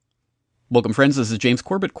Welcome, friends. This is James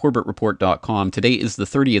Corbett, CorbettReport.com. Today is the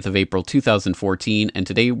 30th of April, 2014, and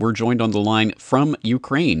today we're joined on the line from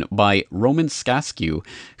Ukraine by Roman Skaskiw,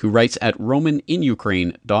 who writes at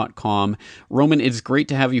RomanInUkraine.com. Roman, it's great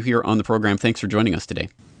to have you here on the program. Thanks for joining us today.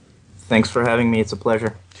 Thanks for having me. It's a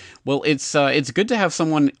pleasure. Well, it's good to have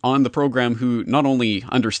someone on the program who not only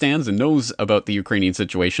understands and knows about the Ukrainian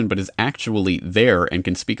situation, but is actually there and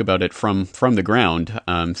can speak about it from the ground.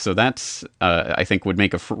 So that's, I think, would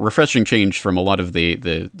make a refreshing change from a lot of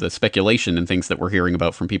the speculation and things that we're hearing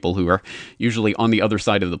about from people who are usually on the other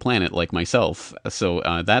side of the planet, like myself. So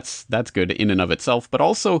that's good in and of itself. But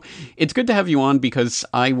also, it's good to have you on because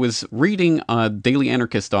I was reading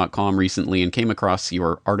DailyAnarchist.com recently and came across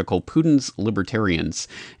your article, Putin's Libertarians.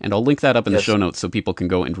 And I'll link that up in the show notes so people can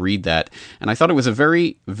go and read that. And I thought it was a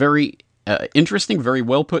very, very interesting, very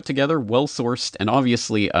well put together, well sourced, and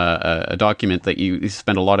obviously a document that you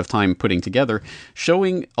spend a lot of time putting together,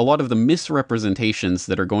 showing a lot of the misrepresentations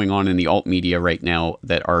that are going on in the alt media right now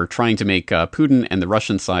that are trying to make Putin and the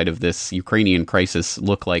Russian side of this Ukrainian crisis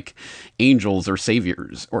look like angels or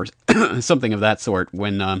saviors or something of that sort,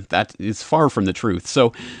 when that is far from the truth.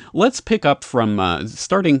 So let's pick up from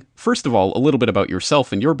starting, first of all, a little bit about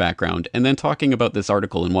yourself and your background, and then talking about this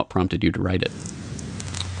article and what prompted you to write it.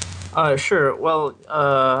 Sure. Well,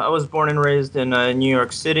 I was born and raised in New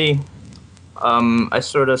York City. I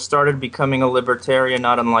sort of started becoming a libertarian,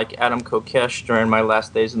 not unlike Adam Kokesh, during my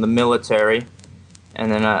last days in the military. And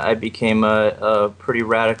then I became a pretty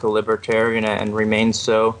radical libertarian and remained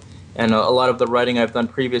so. And a lot of the writing I've done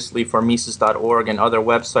previously for Mises.org and other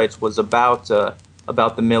websites was about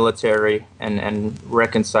the military and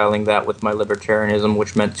reconciling that with my libertarianism,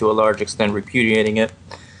 which meant to a large extent repudiating it.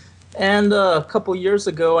 And a couple years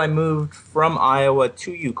ago, I moved from Iowa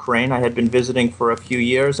to Ukraine. I had been visiting for a few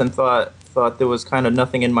years and thought there was kind of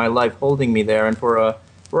nothing in my life holding me there. And for a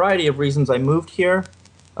variety of reasons, I moved here.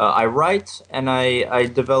 I write, and I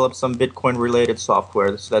develop some Bitcoin-related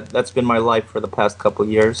software. So that's been my life for the past couple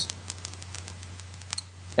years.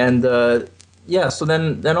 And so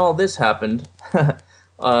then all this happened.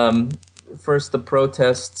 First the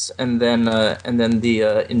protests, and then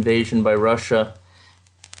the invasion by Russia.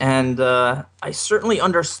 And I certainly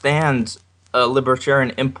understand a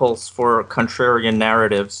libertarian impulse for contrarian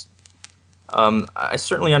narratives. I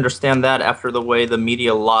certainly understand that after the way the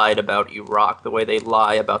media lied about Iraq, the way they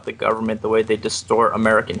lie about the government, the way they distort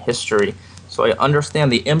American history. So I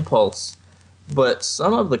understand the impulse. But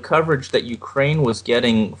some of the coverage that Ukraine was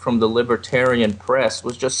getting from the libertarian press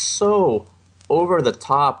was just so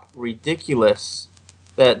over-the-top ridiculous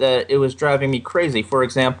that it was driving me crazy. For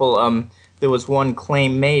example, there was one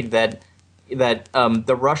claim made that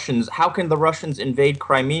the Russians, how can the Russians invade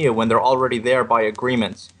Crimea when they're already there by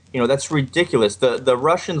agreement? That's ridiculous. The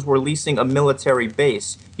Russians were leasing a military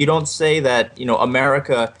base. You don't say that,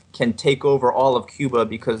 America can take over all of Cuba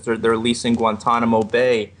because they're leasing Guantanamo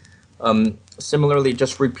Bay. Similarly,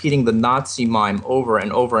 just repeating the Nazi mime over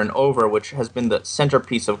and over and over, which has been the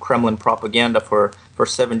centerpiece of Kremlin propaganda for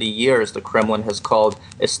 70 years. The Kremlin has called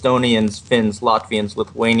Estonians, Finns, Latvians,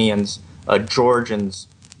 Lithuanians, Georgians,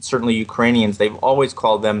 certainly Ukrainians. They've always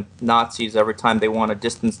called them Nazis every time they want to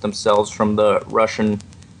distance themselves from the Russian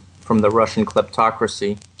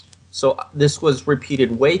kleptocracy. So this was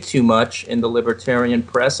repeated way too much in the libertarian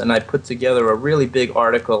press, and I put together a really big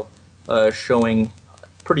article showing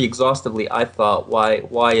pretty exhaustively, I thought,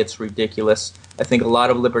 why it's ridiculous. I think a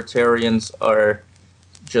lot of libertarians are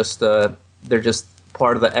just they're just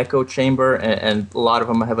part of the echo chamber, and a lot of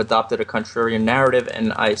them have adopted a contrarian narrative,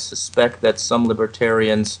 and I suspect that some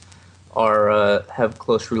libertarians have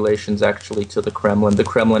close relations actually to the Kremlin. The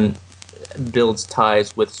Kremlin builds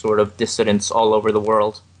ties with sort of dissidents all over the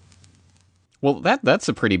world. Well, that's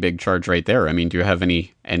a pretty big charge right there. I mean, do you have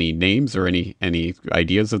any names or any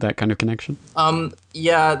ideas of that kind of connection? I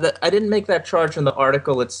didn't make that charge in the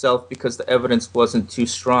article itself because the evidence wasn't too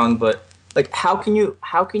strong, but how can you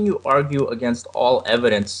argue against all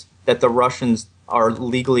evidence that the Russians are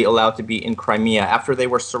legally allowed to be in Crimea after they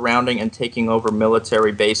were surrounding and taking over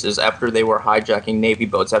military bases, after they were hijacking Navy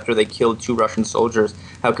boats, after they killed 2 Russian soldiers?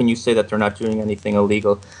 How can you say that they're not doing anything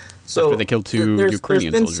illegal? So after they killed 2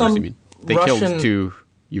 Ukrainian soldiers, you mean? They killed 2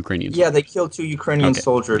 Ukrainian soldiers. Yeah, they killed 2 Ukrainian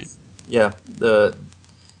soldiers. Right. Yeah.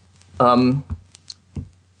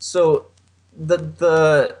 So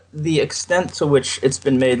the extent to which it's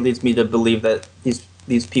been made leads me to believe that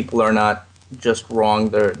these people are not just wrong.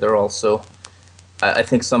 They're also, I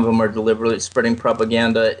think some of them are deliberately spreading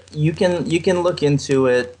propaganda. You can look into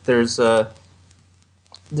it. There's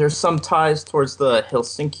some ties towards the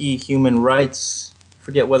Helsinki human rights.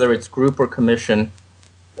 Forget whether it's group or commission.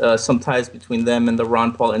 some ties between them and the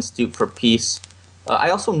Ron Paul Institute for Peace.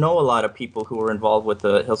 I also know a lot of people who were involved with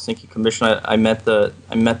the Helsinki Commission. I met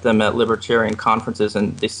them at libertarian conferences,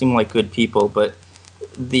 and they seem like good people. But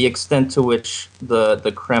the extent to which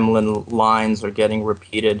the Kremlin lines are getting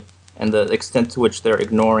repeated, and the extent to which they're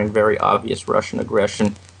ignoring very obvious Russian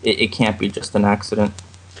aggression, it can't be just an accident.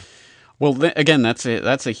 Well, again, that's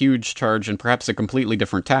a huge charge and perhaps a completely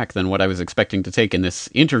different tack than what I was expecting to take in this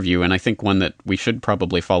interview, and I think one that we should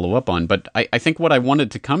probably follow up on. But I think what I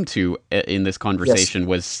wanted to come to in this conversation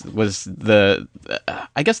was the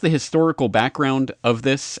I guess the historical background of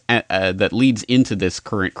this that leads into this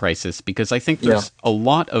current crisis, because I think there's a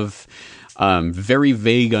lot of very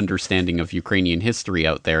vague understanding of Ukrainian history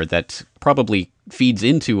out there that probably feeds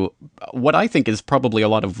into what I think is probably a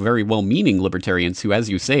lot of very well-meaning libertarians who, as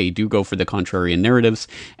you say, do go for the contrarian narratives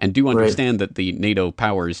and do understand that the NATO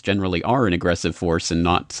powers generally are an aggressive force and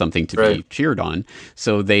not something to be cheered on.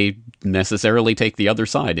 So they necessarily take the other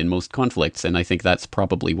side in most conflicts, and I think that's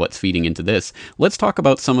probably what's feeding into this. Let's talk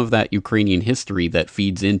about some of that Ukrainian history that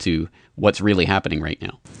feeds into what's really happening right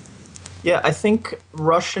now. Yeah, I think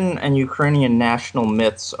Russian and Ukrainian national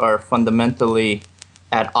myths are fundamentally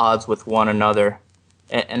at odds with one another.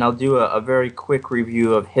 And I'll do a very quick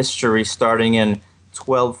review of history starting in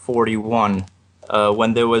 1241,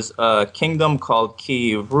 when there was a kingdom called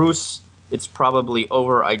Kiev Rus. It's probably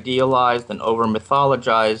over-idealized and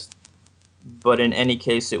over-mythologized, but in any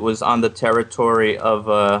case, it was on the territory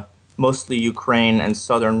of mostly Ukraine and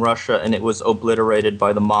southern Russia, and it was obliterated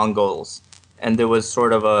by the Mongols. And there was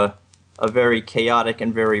sort of a very chaotic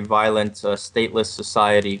and very violent stateless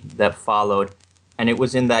society that followed. And it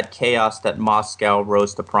was in that chaos that Moscow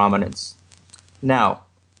rose to prominence. Now,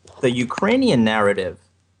 the Ukrainian narrative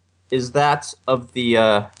is that of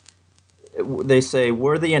the, they say,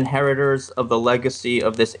 we're the inheritors of the legacy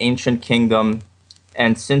of this ancient kingdom,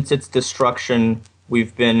 and since its destruction,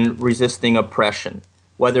 we've been resisting oppression.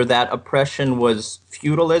 Whether that oppression was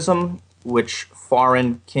feudalism, which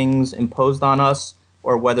foreign kings imposed on us,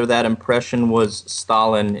 or whether that oppression was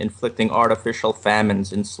Stalin inflicting artificial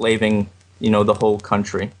famines, enslaving the whole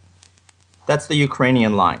country. That's the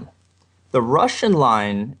Ukrainian line. The Russian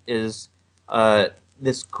line is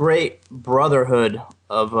this great brotherhood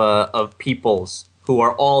of peoples who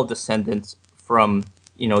are all descendants from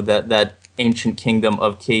that ancient kingdom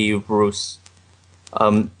of Kiev Rus.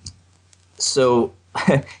 So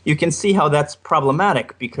you can see how that's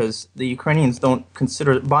problematic, because the Ukrainians don't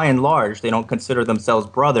consider, by and large, they don't consider themselves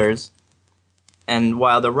brothers. And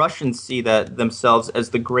while the Russians see that themselves as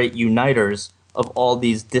the great uniters of all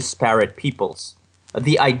these disparate peoples,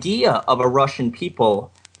 the idea of a Russian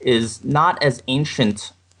people is not as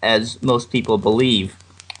ancient as most people believe.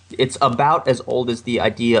 It's about as old as the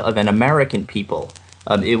idea of an American people.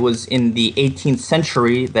 It was in the 18th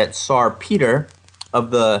century that Tsar Peter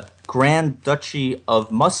of the Grand Duchy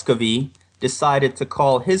of Muscovy decided to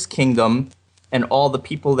call his kingdom and all the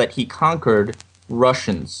people that he conquered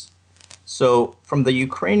Russians. So from the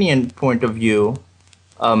Ukrainian point of view,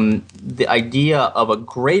 the idea of a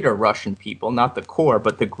greater Russian people, not the core,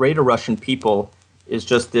 but the greater Russian people, is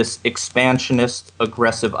just this expansionist,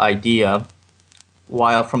 aggressive idea.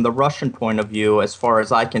 While from the Russian point of view, as far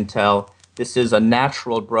as I can tell, this is a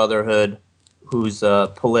natural brotherhood whose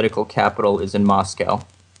political capital is in Moscow.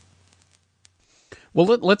 Well,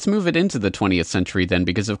 let's move it into the 20th century then,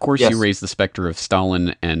 because of course you raise the specter of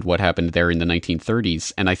Stalin and what happened there in the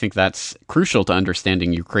 1930s, and I think that's crucial to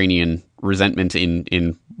understanding Ukrainian resentment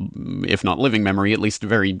in if not living memory, at least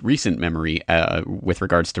very recent memory with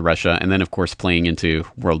regards to Russia, and then of course playing into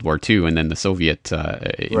World War II and then the Soviet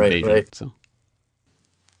invasion. Right. So.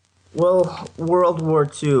 Well, World War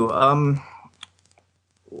II.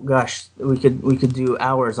 Gosh, we could do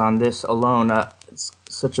hours on this alone. It's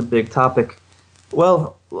such a big topic.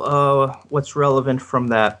 Well, what's relevant from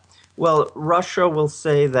that? Well, Russia will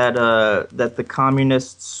say that that the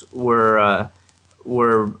communists were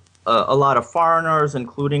a lot of foreigners,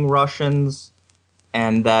 including Russians,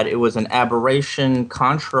 and that it was an aberration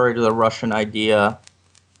contrary to the Russian idea.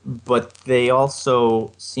 But they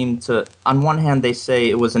also seem to, on one hand, they say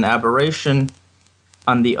it was an aberration.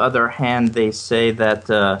 On the other hand, they say that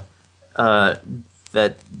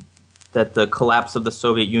that the collapse of the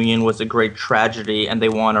Soviet Union was a great tragedy, and they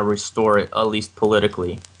want to restore it, at least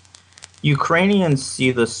politically. Ukrainians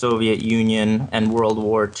see the Soviet Union and World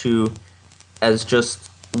War II as just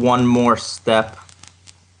one more step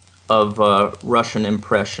of Russian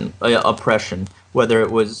oppression, whether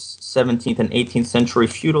it was 17th and 18th century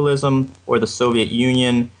feudalism or the Soviet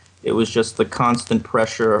Union. It was just the constant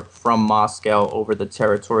pressure from Moscow over the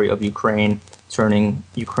territory of Ukraine, turning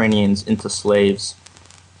Ukrainians into slaves.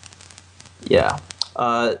 Yeah.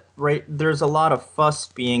 Right. There's a lot of fuss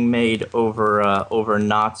being made over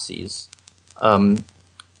Nazis. Um,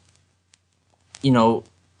 you know,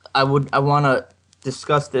 I want to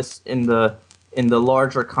discuss this in the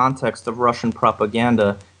larger context of Russian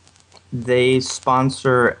propaganda. They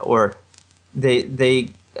sponsor or they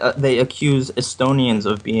accuse Estonians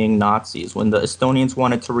of being Nazis. When the Estonians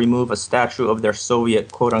wanted to remove a statue of their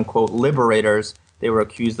Soviet quote unquote liberators, they were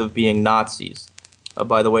accused of being Nazis.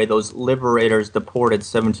 By the way, those liberators deported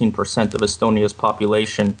 17% of Estonia's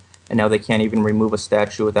population, and now they can't even remove a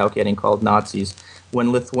statue without getting called Nazis.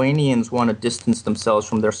 When Lithuanians want to distance themselves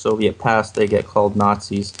from their Soviet past, they get called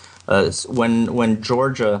Nazis. When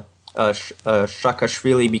Georgia,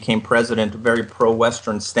 Saakashvili became president, very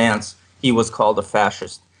pro-Western stance, he was called a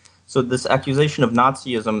fascist. So this accusation of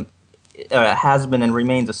Nazism has been and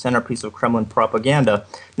remains a centerpiece of Kremlin propaganda.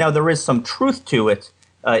 Now, there is some truth to it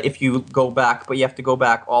if you go back, but you have to go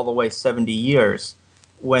back all the way 70 years.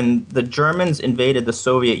 When the Germans invaded the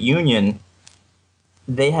Soviet Union,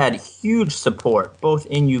 they had huge support both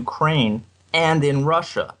in Ukraine and in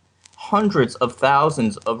Russia. Hundreds of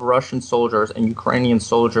thousands of Russian soldiers and Ukrainian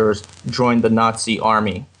soldiers joined the Nazi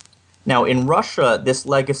army. Now, in Russia, this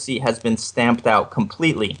legacy has been stamped out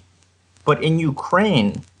completely. But in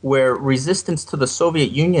Ukraine, where resistance to the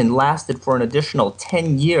Soviet Union lasted for an additional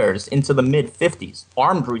 10 years into the mid-50s,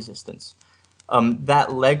 armed resistance,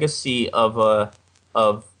 that legacy of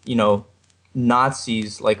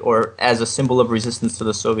Nazis, like, or as a symbol of resistance to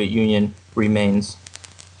the Soviet Union, remains.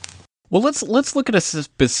 Well, let's look at a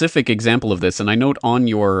specific example of this. And I note on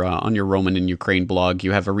your Roman in Ukraine blog,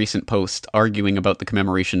 you have a recent post arguing about the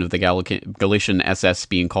commemoration of the Galician SS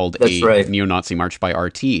being called That's a right. neo-Nazi march by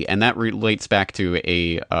RT, and that relates back to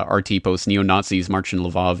a RT post, "Neo-Nazis march in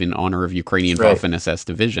Lviv in honor of Ukrainian Right. Waffen SS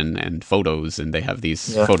division," and photos, and they have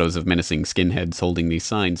these Yeah. photos of menacing skinheads holding these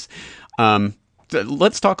signs.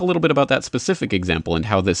 Let's talk a little bit about that specific example and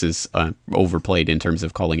how this is overplayed in terms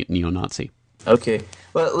of calling it neo-Nazi. Okay.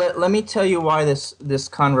 Well, let me tell you why this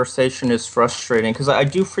conversation is frustrating, because I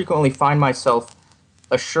do frequently find myself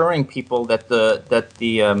assuring people that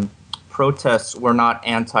the protests were not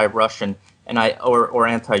anti-Russian and or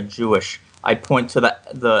anti-Jewish. I point to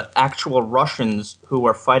the actual Russians who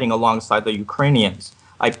were fighting alongside the Ukrainians.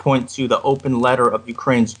 I point to the open letter of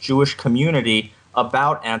Ukraine's Jewish community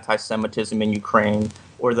about anti-Semitism in Ukraine,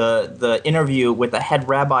 or the interview with the head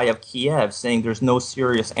rabbi of Kiev saying there's no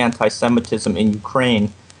serious anti-Semitism in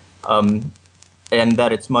Ukraine, and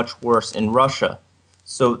that it's much worse in Russia.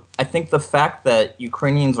 So I think the fact that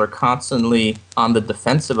Ukrainians are constantly on the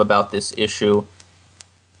defensive about this issue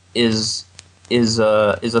is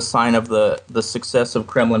a sign of the success of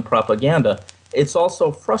Kremlin propaganda. It's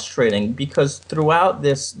also frustrating because throughout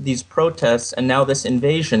these protests and now this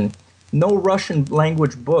invasion, no Russian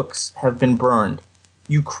language books have been burned.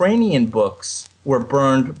 Ukrainian books were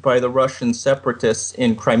burned by the Russian separatists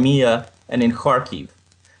in Crimea and in Kharkiv.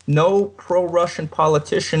 No pro-Russian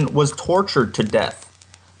politician was tortured to death.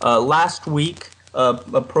 Last week,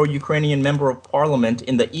 a pro-Ukrainian member of parliament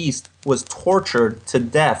in the east was tortured to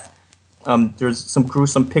death. There's some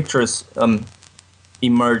gruesome pictures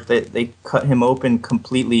emerged. They cut him open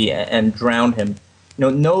completely and drowned him.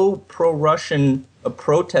 No pro-Russian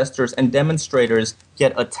protesters and demonstrators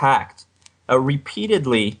get attacked.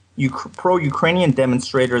 Repeatedly, pro-Ukrainian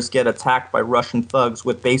demonstrators get attacked by Russian thugs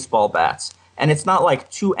with baseball bats. And it's not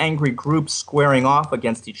like two angry groups squaring off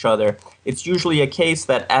against each other. It's usually a case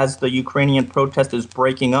that as the Ukrainian protest is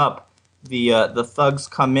breaking up, the thugs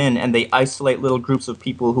come in and they isolate little groups of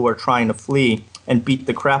people who are trying to flee and beat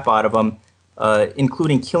the crap out of them,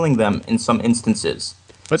 including killing them in some instances.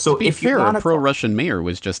 But so to be if fair, you a pro-Russian mayor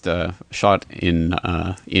was just shot in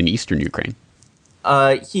eastern Ukraine.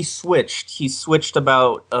 He switched. He switched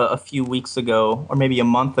about a few weeks ago, or maybe a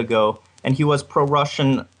month ago, and he was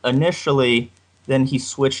pro-Russian initially. Then he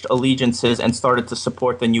switched allegiances and started to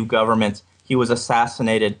support the new government. He was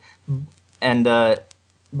assassinated, and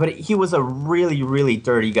but he was a really, really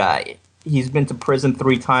dirty guy. He's been to prison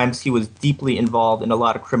 3 times. He was deeply involved in a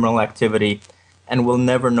lot of criminal activity, and we'll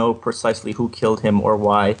never know precisely who killed him or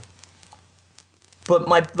why.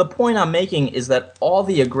 But the point I'm making is that all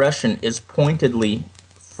the aggression is pointedly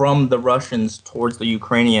from the Russians towards the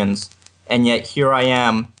Ukrainians, and yet here I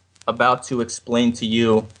am about to explain to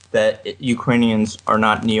you that Ukrainians are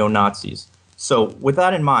not neo-Nazis. So with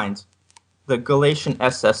that in mind, the Galician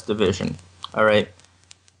SS division, all right?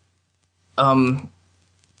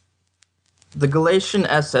 The Galician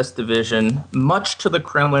SS division, much to the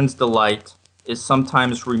Kremlin's delight, is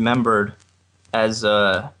sometimes remembered as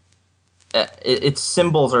its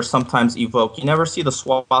symbols are sometimes evoked. You never see the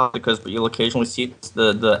swastikas, but you'll occasionally see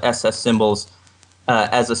the SS symbols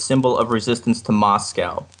as a symbol of resistance to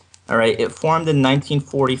Moscow. All right, it formed in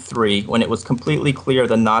 1943 when it was completely clear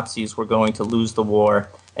the Nazis were going to lose the war,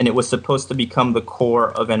 and it was supposed to become the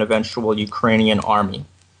core of an eventual Ukrainian army.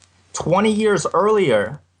 20 years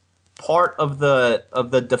earlier, part of the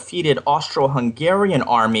defeated Austro-Hungarian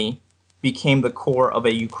army became the core of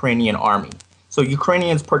a Ukrainian army. So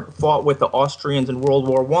Ukrainians fought with the Austrians in World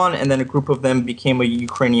War I, and then a group of them became a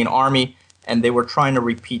Ukrainian army, and they were trying to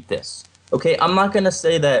repeat this. Okay, I'm not going to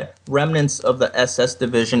say that remnants of the SS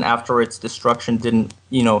division after its destruction didn't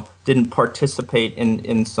participate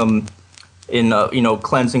in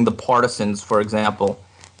cleansing the partisans, for example.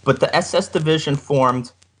 But the SS division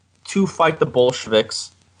formed to fight the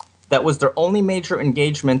Bolsheviks. That was their only major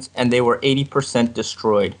engagement, and they were 80%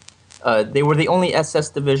 destroyed. They were the only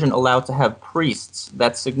SS division allowed to have priests.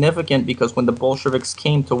 That's significant because when the Bolsheviks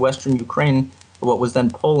came to Western Ukraine, what was then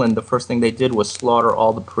Poland, the first thing they did was slaughter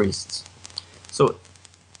all the priests. So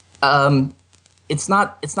it's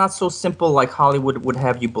not so simple like Hollywood would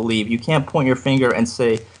have you believe. You can't point your finger and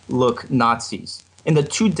say, look, Nazis. In the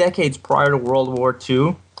 2 decades prior to World War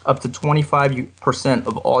II, up to 25%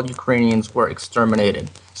 of all Ukrainians were exterminated.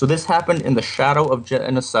 So this happened in the shadow of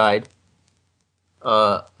genocide.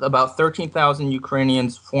 About 13,000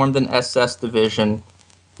 Ukrainians formed an SS division.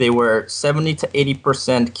 They were 70 to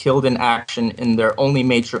 80% killed in action in their only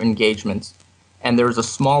major engagements. And there was a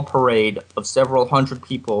small parade of several hundred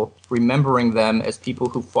people remembering them as people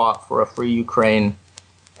who fought for a free Ukraine.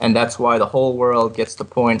 And that's why the whole world gets to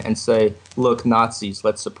point and say, look, Nazis,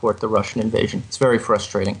 let's support the Russian invasion. It's very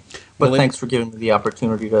frustrating. But thanks for giving me the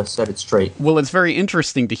opportunity to set it straight. Well, it's very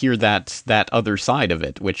interesting to hear that other side of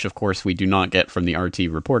it, which, of course, we do not get from the RT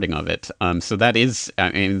reporting of it. So that is,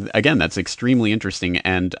 again, that's extremely interesting.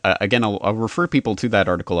 And again, I'll refer people to that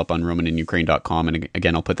article up on romanandUkraine.com. And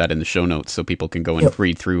again, I'll put that in the show notes so people can go and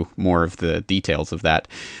read through more of the details of that.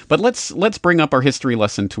 But let's bring up our history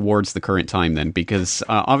lesson towards the current time then, because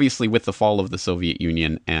obviously with the fall of the Soviet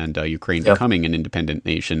Union and Ukraine becoming an independent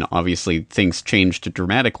nation, obviously things changed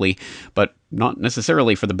dramatically, but not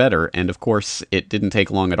necessarily for the better. And of course, it didn't take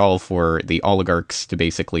long at all for the oligarchs to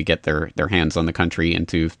basically get their hands on the country and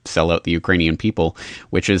to sell out the Ukrainian people,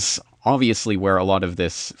 which is obviously where a lot of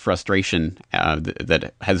this frustration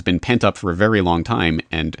that has been pent up for a very long time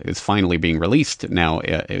and is finally being released now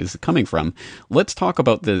is coming from. Let's talk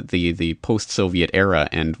about the post-Soviet era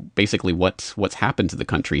and basically what's happened to the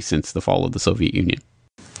country since the fall of the Soviet Union.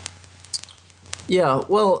 Yeah,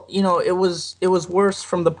 well, it was worse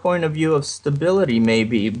from the point of view of stability,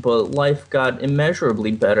 maybe, but life got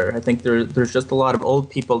immeasurably better. I think there's just a lot of old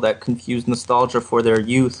people that confuse nostalgia for their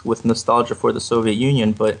youth with nostalgia for the Soviet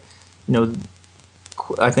Union, but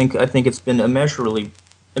I think it's been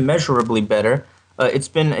immeasurably better. It's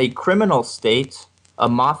been a criminal state, a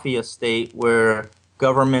mafia state where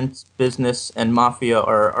government, business, and mafia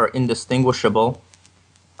are indistinguishable,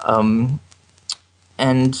 and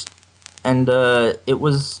it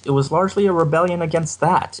was largely a rebellion against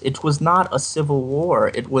that. It was not a civil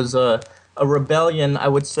war. It was a rebellion, I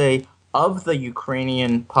would say, of the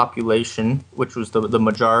Ukrainian population, which was the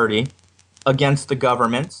majority, against the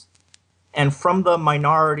government. And from the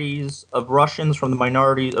minorities of Russians, from the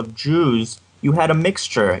minority of Jews, you had a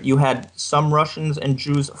mixture. You had some Russians and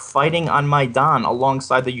Jews fighting on Maidan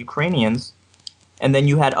alongside the Ukrainians. And then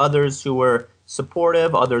you had others who were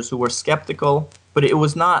supportive, others who were skeptical. But it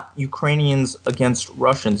was not Ukrainians against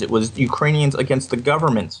Russians. It was Ukrainians against the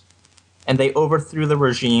government. And they overthrew the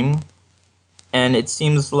regime. And it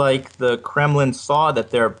seems like the Kremlin saw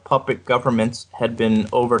that their puppet government had been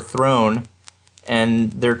overthrown.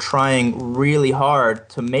 And they're trying really hard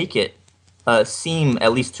to make it seem,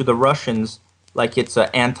 at least to the Russians, like it's an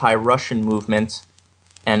anti-Russian movement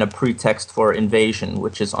and a pretext for invasion,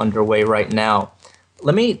 which is underway right now.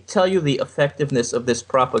 Let me tell you the effectiveness of this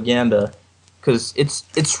propaganda, because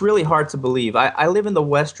it's really hard to believe. I live in the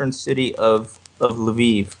western city of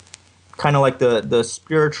Lviv, kind of like the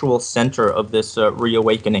spiritual center of this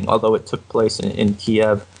reawakening, although it took place in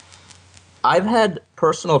Kiev. I've had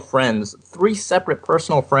personal friends, 3 separate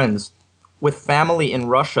personal friends with family in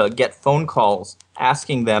Russia get phone calls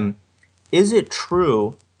asking them, is it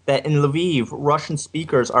true that in Lviv, Russian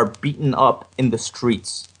speakers are beaten up in the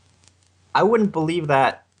streets? I wouldn't believe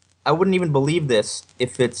that. I wouldn't even believe this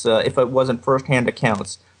if it wasn't firsthand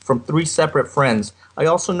accounts from 3 separate friends. I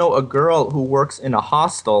also know a girl who works in a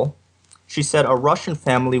hostel. She said a Russian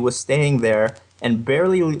family was staying there and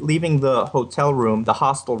barely leaving the hotel room, the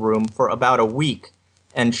hostel room, for about a week.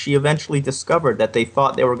 And she eventually discovered that they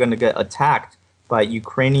thought they were going to get attacked by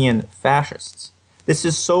Ukrainian fascists. This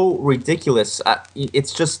is so ridiculous.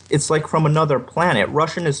 It's like from another planet.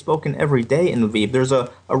 Russian is spoken every day in Lviv. There's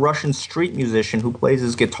a Russian street musician who plays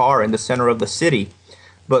his guitar in the center of the city.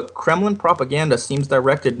 But Kremlin propaganda seems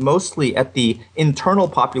directed mostly at the internal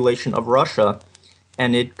population of Russia,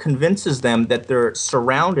 and it convinces them that they're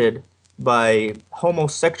surrounded by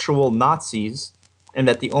homosexual Nazis and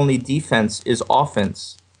that the only defense is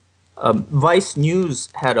offense. Vice News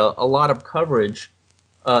had a lot of coverage,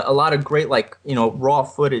 a lot of great, raw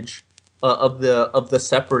footage of the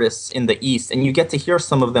separatists in the East, and you get to hear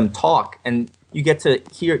some of them talk, and you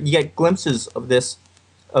get glimpses of this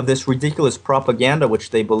ridiculous propaganda which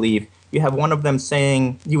they believe. You have one of them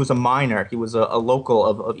saying, he was a miner, he was a local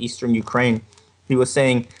of eastern Ukraine. He was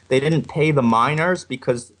saying they didn't pay the miners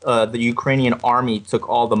because the Ukrainian army took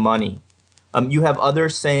all the money. You have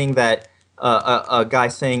others saying that, a guy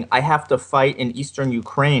saying, I have to fight in eastern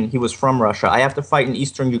Ukraine. He was from Russia. I have to fight in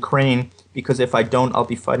eastern Ukraine because if I don't,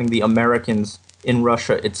 I'll be fighting the Americans in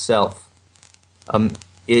Russia itself.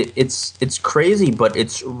 It's crazy, but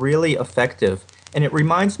it's really effective. And it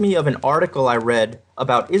reminds me of an article I read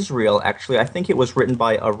about Israel, actually. I think it was written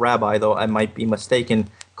by a rabbi, though I might be mistaken,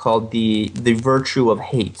 called the Virtue of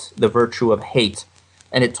Hate, the Virtue of Hate.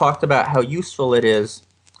 And it talked about how useful it is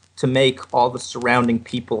to make all the surrounding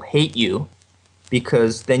people hate you,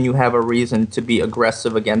 because then you have a reason to be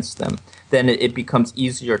aggressive against them. Then it becomes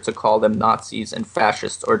easier to call them Nazis and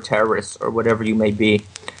fascists or terrorists or whatever you may be.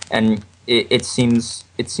 And it seems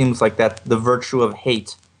like that the virtue of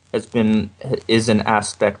hate is an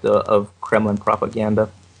aspect of Kremlin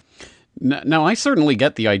propaganda. Now, I certainly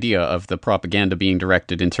get the idea of the propaganda being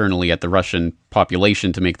directed internally at the Russian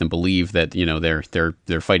population to make them believe that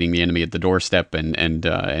they're fighting the enemy at the doorstep and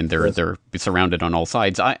they're surrounded on all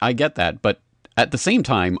sides. I get that, but at the same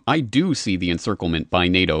time, I do see the encirclement by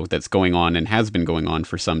NATO that's going on and has been going on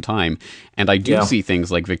for some time, and I do see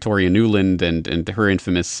things like Victoria Nuland and her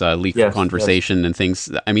infamous leak conversation and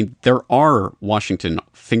things. I mean, there are Washington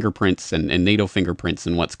fingerprints and NATO fingerprints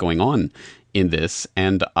in what's going on in this,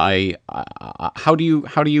 and how do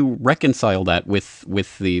you reconcile that with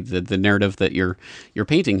the narrative that you're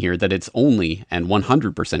painting here, that it's only and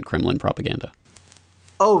 100% Kremlin propaganda?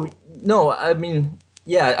 Oh no, I mean,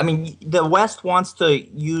 the West wants to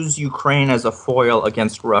use Ukraine as a foil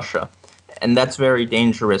against Russia, and that's very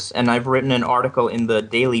dangerous. And I've written an article in the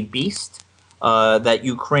Daily Beast that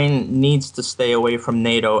Ukraine needs to stay away from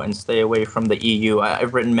NATO and stay away from the EU.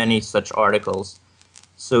 I've written many such articles.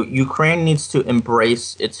 So Ukraine needs to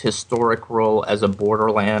embrace its historic role as a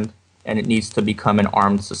borderland, and it needs to become an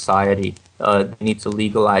armed society. They need to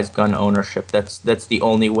legalize gun ownership. That's the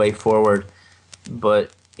only way forward.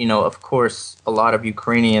 But, of course, a lot of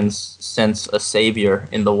Ukrainians sense a savior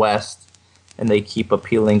in the West, and they keep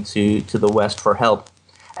appealing to the West for help,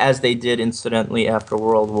 as they did incidentally after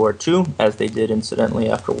World War II, as they did incidentally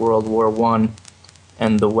after World War I,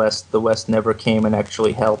 and the West never came and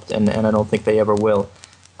actually helped, and I don't think they ever will.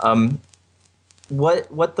 I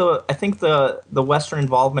think the Western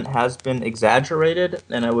involvement has been exaggerated,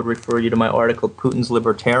 and I would refer you to my article, Putin's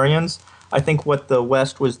Libertarians. I think what the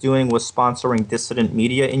West was doing was sponsoring dissident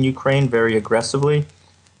media in Ukraine very aggressively,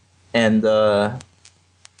 and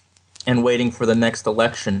waiting for the next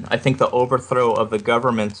election. I think the overthrow of the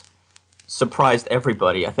government surprised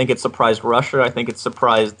everybody. I think it surprised Russia, I think it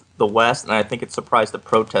surprised the West, and I think it surprised the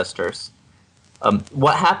protesters.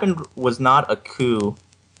 What happened was not a coup.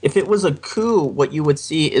 If it was a coup, what you would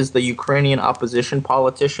see is the Ukrainian opposition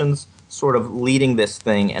politicians sort of leading this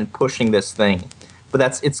thing and pushing this thing.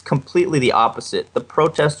 But it's completely the opposite. The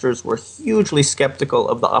protesters were hugely skeptical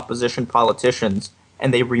of the opposition politicians,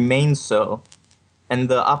 and they remain so. And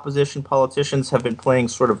the opposition politicians have been playing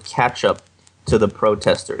sort of catch-up to the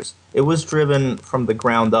protesters. It was driven from the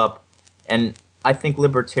ground up, and I think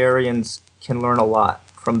libertarians can learn a lot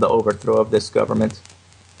from the overthrow of this government.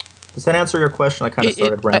 Does that answer your question? I kind of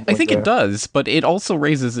started rambling. I think it does, but it also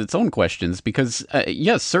raises its own questions because,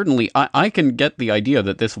 yes, certainly I can get the idea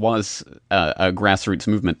that this was a grassroots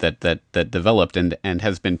movement that developed and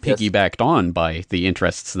has been piggybacked on by the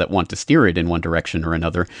interests that want to steer it in one direction or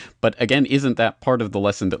another. But again, isn't that part of the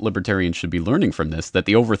lesson that libertarians should be learning from this, that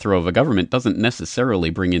the overthrow of a government doesn't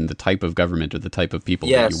necessarily bring in the type of government or the type of people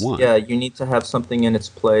that you want? Yeah, you need to have something in its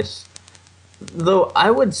place. Though I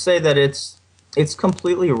would say that it's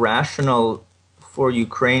completely rational for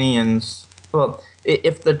Ukrainians. Well,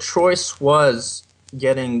 if the choice was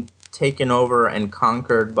getting taken over and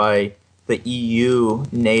conquered by the EU,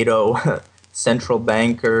 NATO, central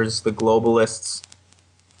bankers, the globalists,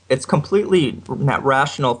 it's completely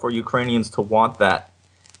rational for Ukrainians to want that.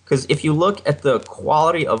 Because if you look at the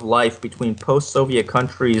quality of life between post-Soviet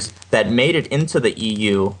countries that made it into the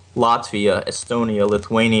EU, Latvia, Estonia,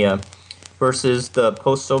 Lithuania, versus the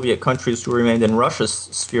post-Soviet countries who remained in Russia's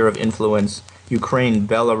sphere of influence, Ukraine,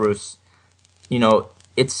 Belarus,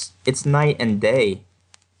 it's night and day.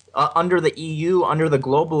 Under the EU, under the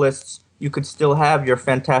globalists, you could still have your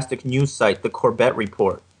fantastic news site, the Corbett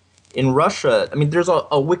Report. In Russia, I mean, there's a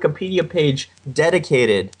Wikipedia page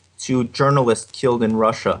dedicated to journalists killed in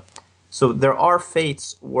Russia. So there are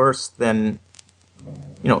fates worse than,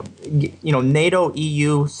 NATO,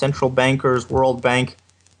 EU, central bankers, World Bank.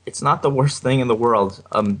 It's not the worst thing in the world.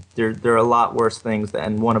 There are a lot worse things,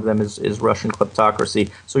 and one of them is Russian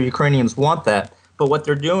kleptocracy. So Ukrainians want that. But what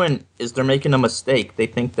they're doing is they're making a mistake. They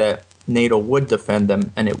think that NATO would defend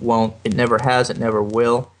them, and it won't. It never has. It never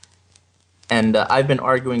will. And I've been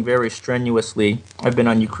arguing very strenuously. I've been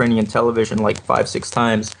on Ukrainian television like 5-6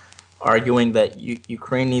 times, arguing that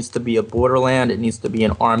Ukraine needs to be a borderland, it needs to be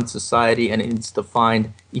an armed society, and it needs to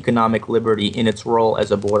find economic liberty in its role as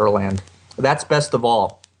a borderland. That's best of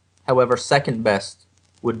all. However, second best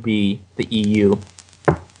would be the EU.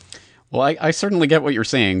 Well, I certainly get what you're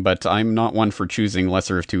saying, but I'm not one for choosing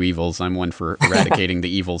lesser of two evils. I'm one for eradicating the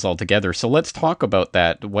evils altogether. So let's talk about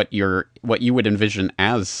that. What you would envision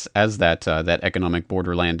as that economic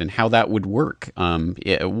borderland and how that would work.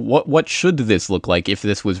 What should this look like if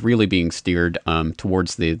this was really being steered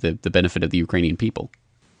towards the benefit of the Ukrainian people?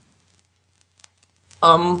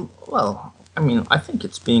 Well, I mean, I think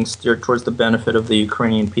it's being steered towards the benefit of the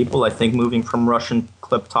Ukrainian people. I think moving from Russian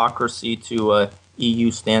kleptocracy to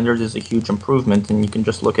EU standards is a huge improvement, and you can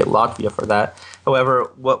just look at Latvia for that.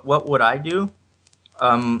 However, what would I do?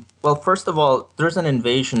 Well, first of all, there's an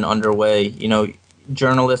invasion underway.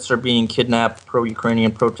 Journalists are being kidnapped,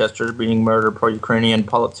 pro-Ukrainian protesters are being murdered, pro-Ukrainian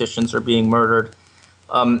politicians are being murdered.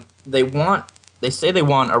 They say they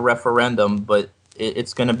want a referendum, but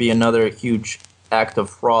it's going to be another huge act of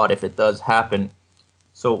fraud if it does happen.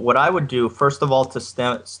 So what I would do, first of all, to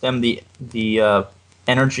stem the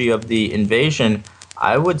energy of the invasion,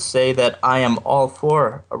 I would say that I am all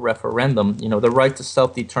for a referendum. The right to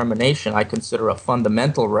self-determination I consider a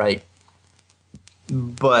fundamental right,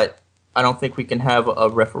 but I don't think we can have a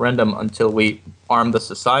referendum until we arm the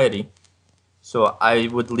society. So I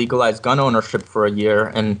would legalize gun ownership for a year,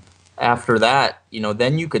 and after that,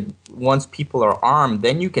 then you could, once people are armed,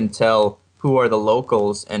 then you can tell who are the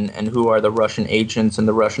locals and who are the Russian agents and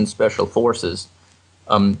the Russian special forces.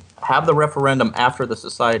 Have the referendum after the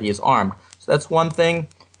society is armed. So that's one thing.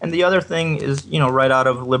 And the other thing is, right out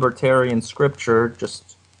of libertarian scripture,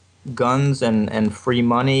 just guns and free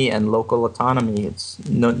money and local autonomy. It's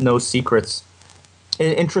no secrets.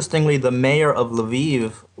 Interestingly, the mayor of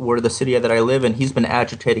Lviv, where the city that I live in, he's been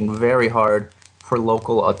agitating very hard for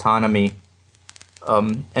local autonomy.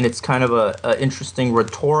 And it's kind of a interesting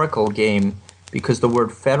rhetorical game, because the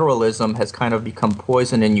word federalism has kind of become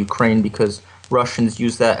poison in Ukraine because Russians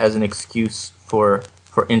use that as an excuse for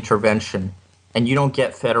intervention. And you don't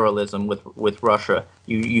get federalism with Russia.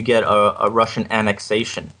 You get a Russian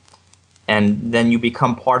annexation. And then you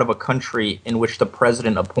become part of a country in which the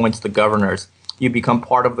president appoints the governors. You become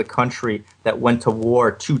part of the country that went to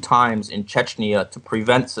war 2 times in Chechnya to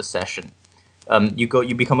prevent secession.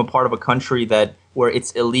 You become a part of a country where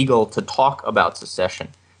it's illegal to talk about secession.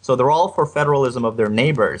 So they're all for federalism of their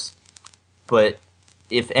neighbors. But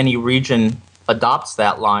if any region adopts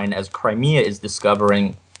that line, as Crimea is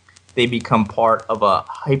discovering, they become part of a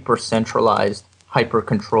hyper-centralized,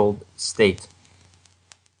 hyper-controlled state.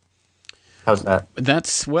 How's that?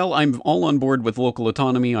 Well, I'm all on board with local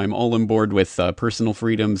autonomy. I'm all on board with personal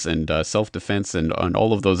freedoms and self-defense and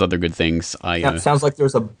all of those other good things. Sounds like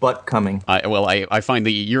there's a but coming. I find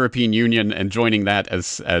the European Union and joining that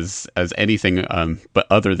as anything but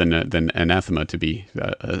other than anathema to be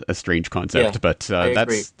a strange concept. Yeah, but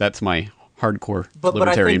that's my hardcore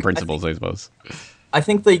libertarian principles, I suppose. I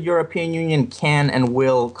think the European Union can and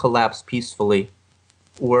will collapse peacefully,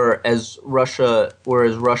 whereas Russia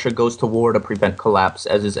goes to war to prevent collapse,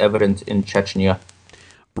 as is evident in Chechnya.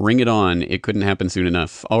 Bring it on. It couldn't happen soon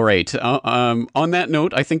enough. All right. On that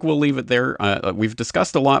note, I think we'll leave it there. We've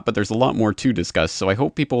discussed a lot, but there's a lot more to discuss. So I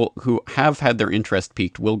hope people who have had their interest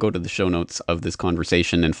piqued will go to the show notes of this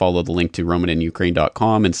conversation and follow the link to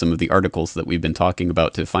romanandukraine.com and some of the articles that we've been talking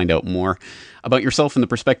about to find out more about yourself and the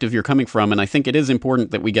perspective you're coming from. And I think it is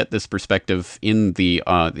important that we get this perspective in the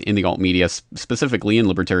alt media, specifically in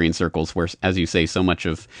libertarian circles, where, as you say, so much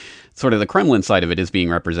of sort of the Kremlin side of it is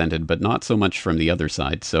being represented, but not so much from the other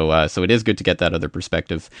side. So it is good to get that other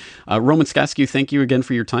perspective. Roman Skaskiw, thank you again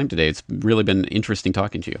for your time today. It's really been interesting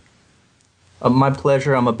talking to you. My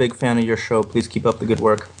pleasure. I'm a big fan of your show. Please keep up the good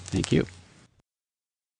work. Thank you.